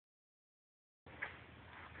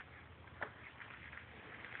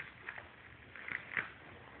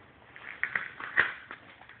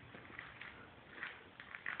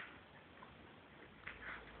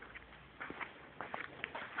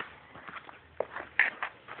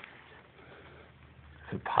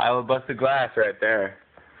a pile of busted glass right there.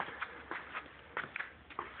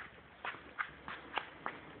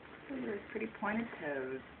 Those are pretty pointed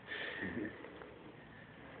toes.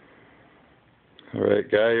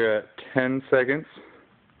 Alright, Guy, you're at 10 seconds.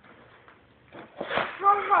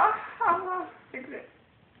 Fix it.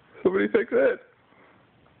 Somebody fix it.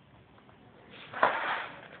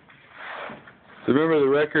 So remember, the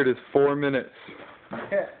record is 4 minutes.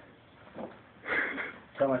 Okay.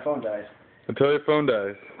 Until my phone dies. Until your phone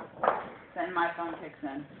dies. Then my phone kicks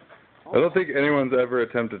in. I don't think anyone's ever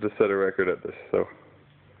attempted to set a record at this, so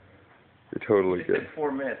you're totally You good. said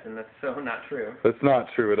 4 minutes, and that's so not true. That's not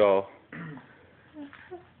true at all.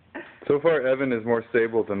 So far, Evan is more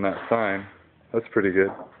stable than that sign. That's pretty good.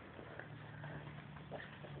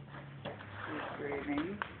 He's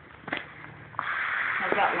breathing.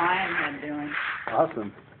 How's that lion head doing?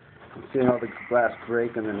 Awesome. I'm seeing all the glass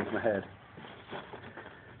break underneath my head.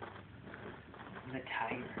 The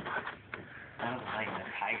tiger. I don't like the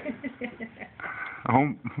tiger.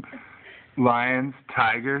 Oh, lions,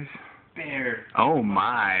 tigers. Bears. Oh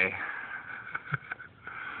my.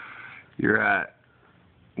 You're at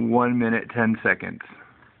 1 minute, 10 seconds.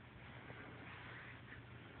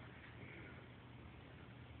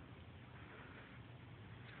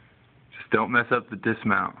 Just don't mess up the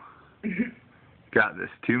dismount. Got this.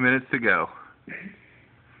 2 minutes to go. I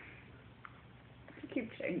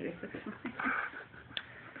keep changing this one.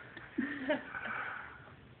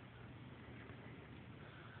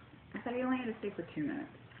 I thought you only had to stay for 2 minutes.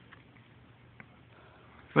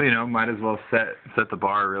 Well, you know, might as well set the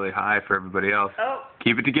bar really high for everybody else. Oh.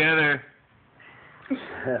 Keep it together.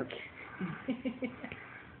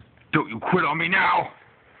 Don't you quit on me now.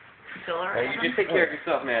 Still all Hey, right? you just take care of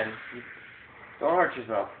yourself, man. Don't hurt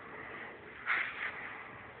yourself.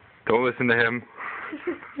 Don't listen to him.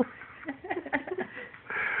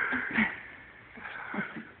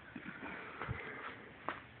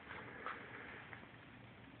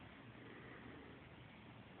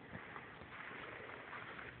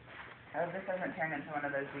 I hope this doesn't turn into one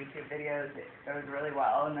of those YouTube videos that goes really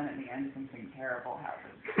well and then at the end something terrible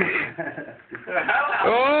happens.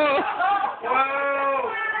 Oh!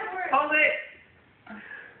 Whoa! Hold it!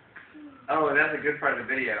 Oh, that's a good part of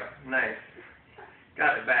the video. Nice.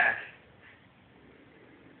 Got it back.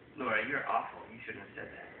 Laura, you're awful. You shouldn't have said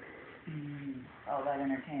that. All that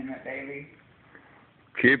entertainment, baby.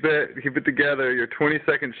 Keep it together. You're 20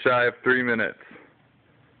 seconds shy of 3 minutes.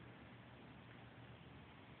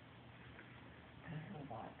 That's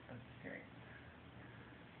a lot of strength.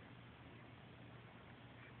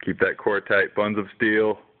 Keep that core tight. Buns of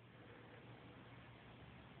steel.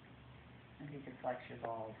 If you could flex your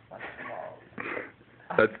balls, flex your balls.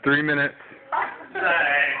 That's 3 minutes.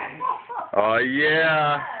 Nice. Oh,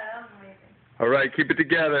 yeah. All right, keep it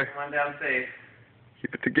together. Come on down safe.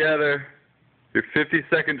 Keep it together. You're 50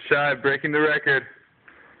 seconds shy of breaking the record.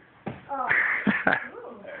 Oh.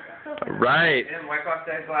 All right. And wipe off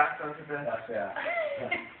that glass onto the... Yeah.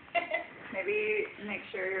 Maybe make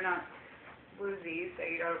sure you're not woozy so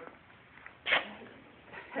you don't...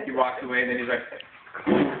 He walks away and then he's like...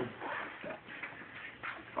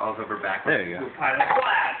 Falls over backwards. There you go. Pile of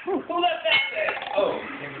glass. Who left that there? Oh.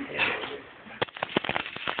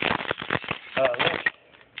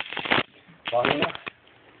 Long enough?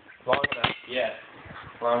 Long enough. Yes.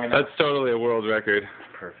 Long enough. That's totally a world record.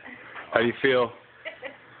 Perfect. How do you feel?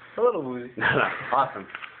 A little woozy. Awesome.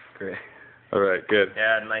 Great. All right, good.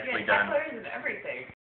 Yeah, nicely done. Hecklers and everything.